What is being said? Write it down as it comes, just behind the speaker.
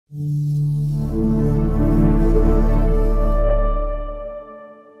We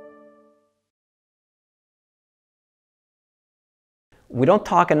don't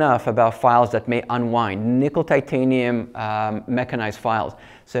talk enough about files that may unwind, nickel titanium mechanized files.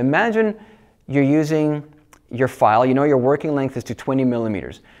 So imagine you're using your file, you know your working length is to 20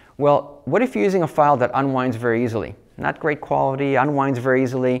 millimeters. Well, what if you're using a file that unwinds very easily? Not great quality, unwinds very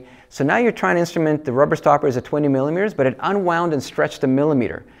easily. So now you're trying to instrument the rubber stopper is at 20 millimeters, but it unwound and stretched a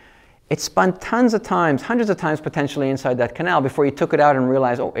millimeter. It spun tons of times, hundreds of times potentially inside that canal before you took it out and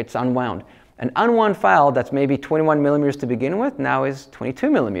realized, oh, it's unwound. An unwound file that's maybe 21 millimeters to begin with now is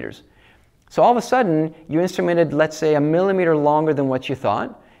 22 millimeters. So all of a sudden, you instrumented, let's say, a millimeter longer than what you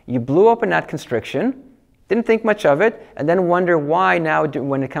thought. You blew open that constriction, didn't think much of it, and then wonder why now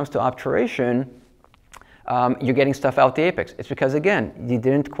when it comes to obturation, you're getting stuff out the apex. It's because, again, you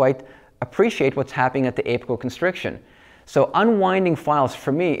didn't quite appreciate what's happening at the apical constriction. So unwinding files,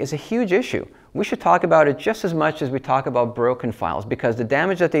 for me, is a huge issue. We should talk about it just as much as we talk about broken files, because the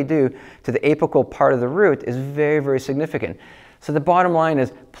damage that they do to the apical part of the root is very, very significant. So the bottom line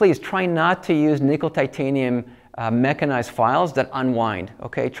is, please try not to use nickel titanium mechanized files that unwind,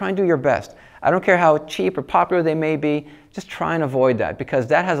 okay? Try and do your best. I don't care how cheap or popular they may be, just try and avoid that, because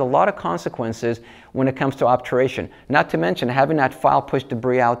that has a lot of consequences when it comes to obturation. Not to mention having that file push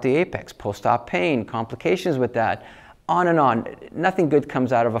debris out the apex, post-op pain, complications with that, on and on. Nothing good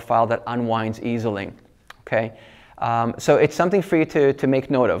comes out of a file that unwinds easily, okay? So it's something for you to make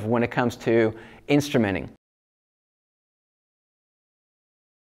note of when it comes to instrumenting.